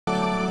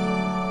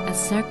A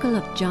circle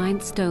of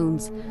giant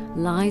stones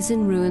lies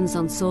in ruins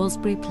on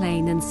Salisbury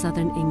Plain in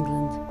southern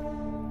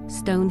England.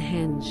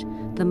 Stonehenge,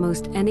 the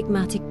most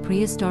enigmatic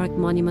prehistoric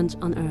monument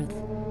on Earth.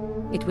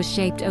 It was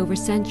shaped over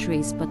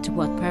centuries, but to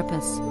what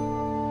purpose?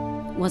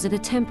 Was it a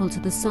temple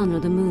to the sun or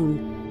the moon?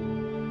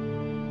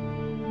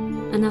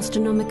 An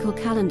astronomical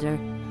calendar?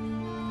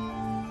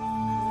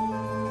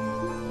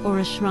 Or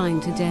a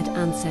shrine to dead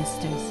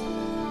ancestors?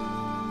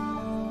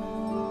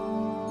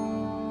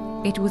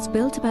 It was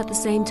built about the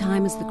same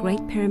time as the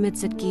Great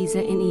Pyramids at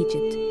Giza in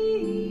Egypt.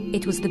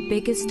 It was the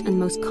biggest and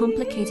most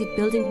complicated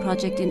building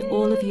project in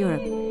all of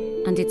Europe,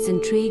 and it's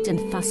intrigued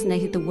and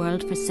fascinated the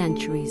world for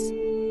centuries.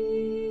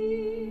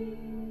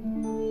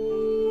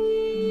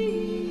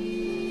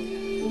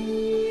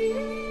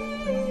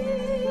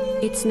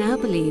 It's now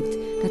believed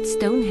that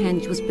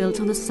Stonehenge was built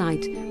on a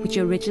site which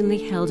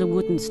originally held a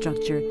wooden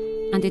structure,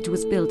 and it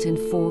was built in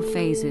 4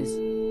 phases.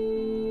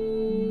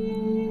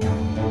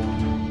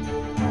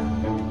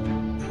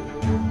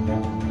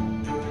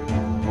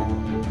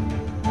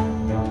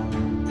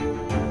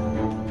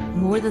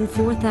 More than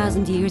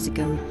 4,000 years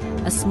ago,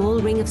 a small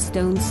ring of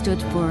stone stood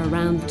for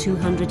around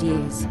 200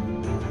 years.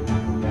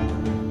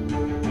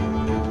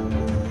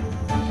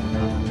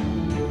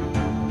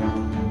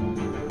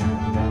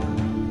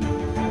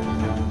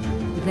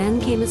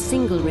 Then came a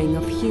single ring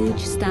of huge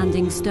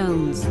standing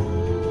stones.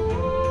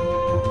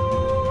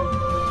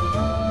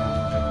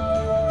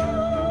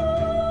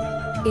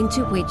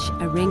 Into which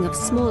a ring of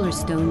smaller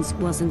stones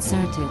was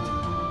inserted.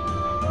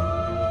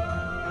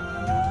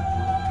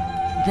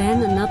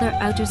 Then another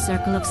outer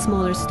circle of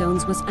smaller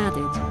stones was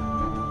added,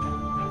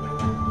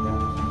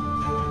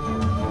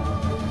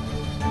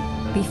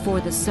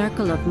 before the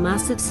circle of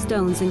massive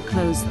stones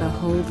enclosed the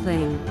whole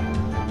thing.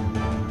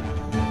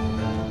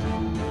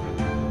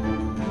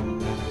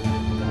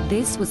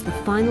 This was the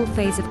final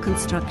phase of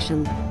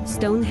construction.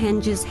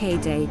 Stonehenge's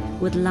heyday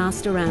would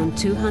last around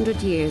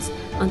 200 years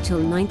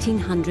until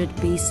 1900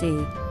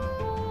 BC.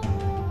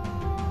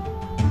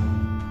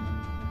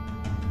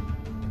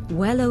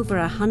 Well over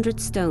 100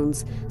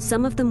 stones,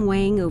 some of them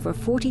weighing over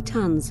 40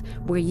 tons,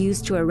 were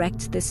used to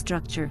erect this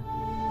structure.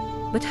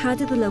 But how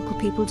did the local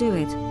people do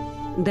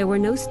it? There were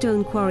no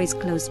stone quarries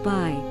close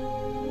by.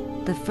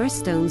 The first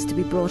stones to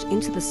be brought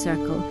into the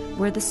circle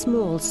were the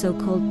small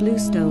so-called blue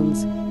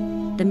stones.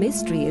 The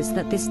mystery is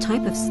that this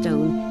type of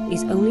stone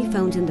is only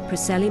found in the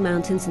Preseli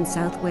Mountains in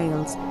South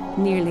Wales,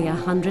 nearly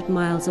 100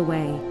 miles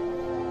away.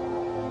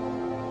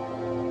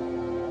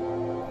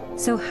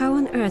 So how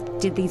on earth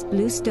did these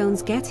blue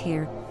stones get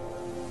here?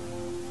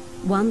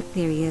 One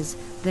theory is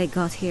they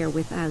got here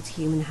without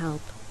human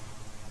help.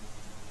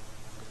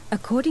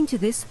 According to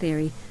this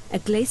theory, a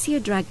glacier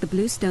dragged the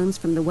blue stones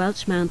from the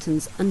Welsh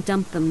mountains and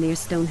dumped them near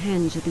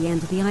Stonehenge at the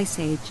end of the Ice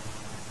Age.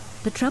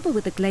 The trouble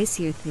with the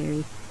glacier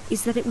theory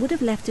is that it would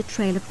have left a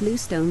trail of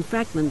bluestone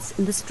fragments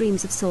in the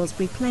streams of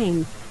Salisbury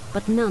Plain,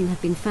 but none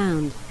have been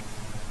found.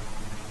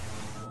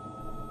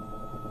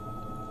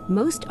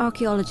 Most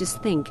archaeologists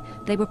think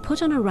they were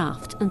put on a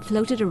raft and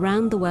floated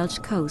around the Welsh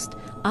coast,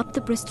 up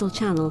the Bristol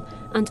Channel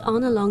and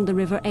on along the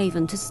River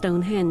Avon to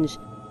Stonehenge.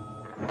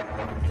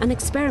 An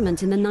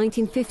experiment in the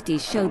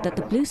 1950s showed that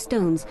the blue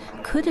stones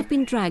could have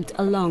been dragged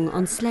along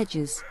on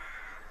sledges.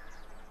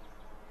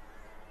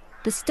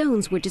 The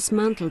stones were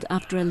dismantled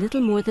after a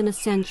little more than a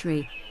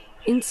century.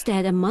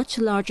 Instead, a much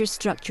larger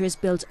structure is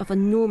built of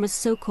enormous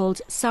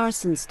so-called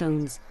sarsen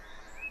stones.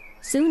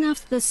 Soon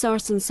after the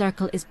sarsen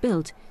circle is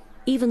built,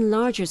 even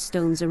larger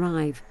stones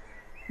arrive.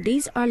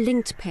 These are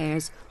linked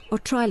pairs, or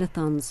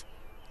trilithons.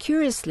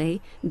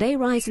 Curiously, they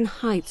rise in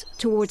height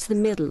towards the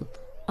middle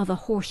of a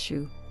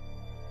horseshoe.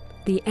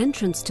 The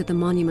entrance to the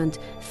monument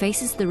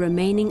faces the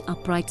remaining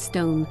upright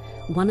stone,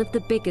 one of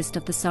the biggest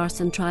of the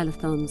sarsen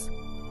trilithons.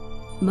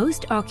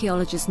 Most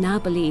archaeologists now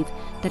believe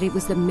that it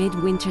was the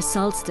midwinter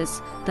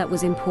solstice that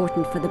was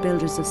important for the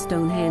builders of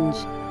Stonehenge.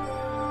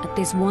 At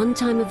this one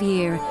time of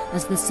year,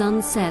 as the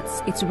sun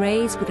sets, its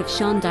rays would have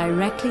shone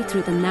directly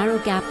through the narrow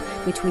gap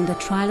between the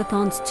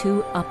trilithon's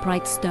 2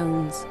 upright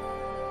stones.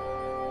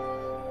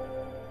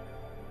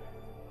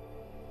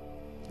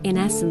 In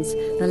essence,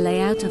 the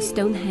layout of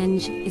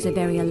Stonehenge is a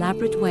very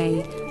elaborate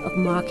way of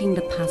marking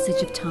the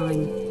passage of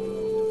time.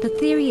 The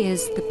theory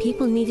is the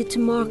people needed to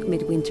mark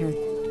midwinter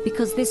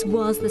because this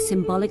was the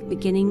symbolic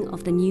beginning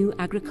of the new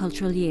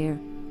agricultural year.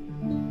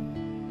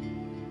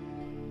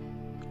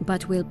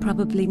 But we'll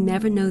probably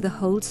never know the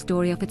whole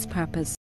story of its purpose.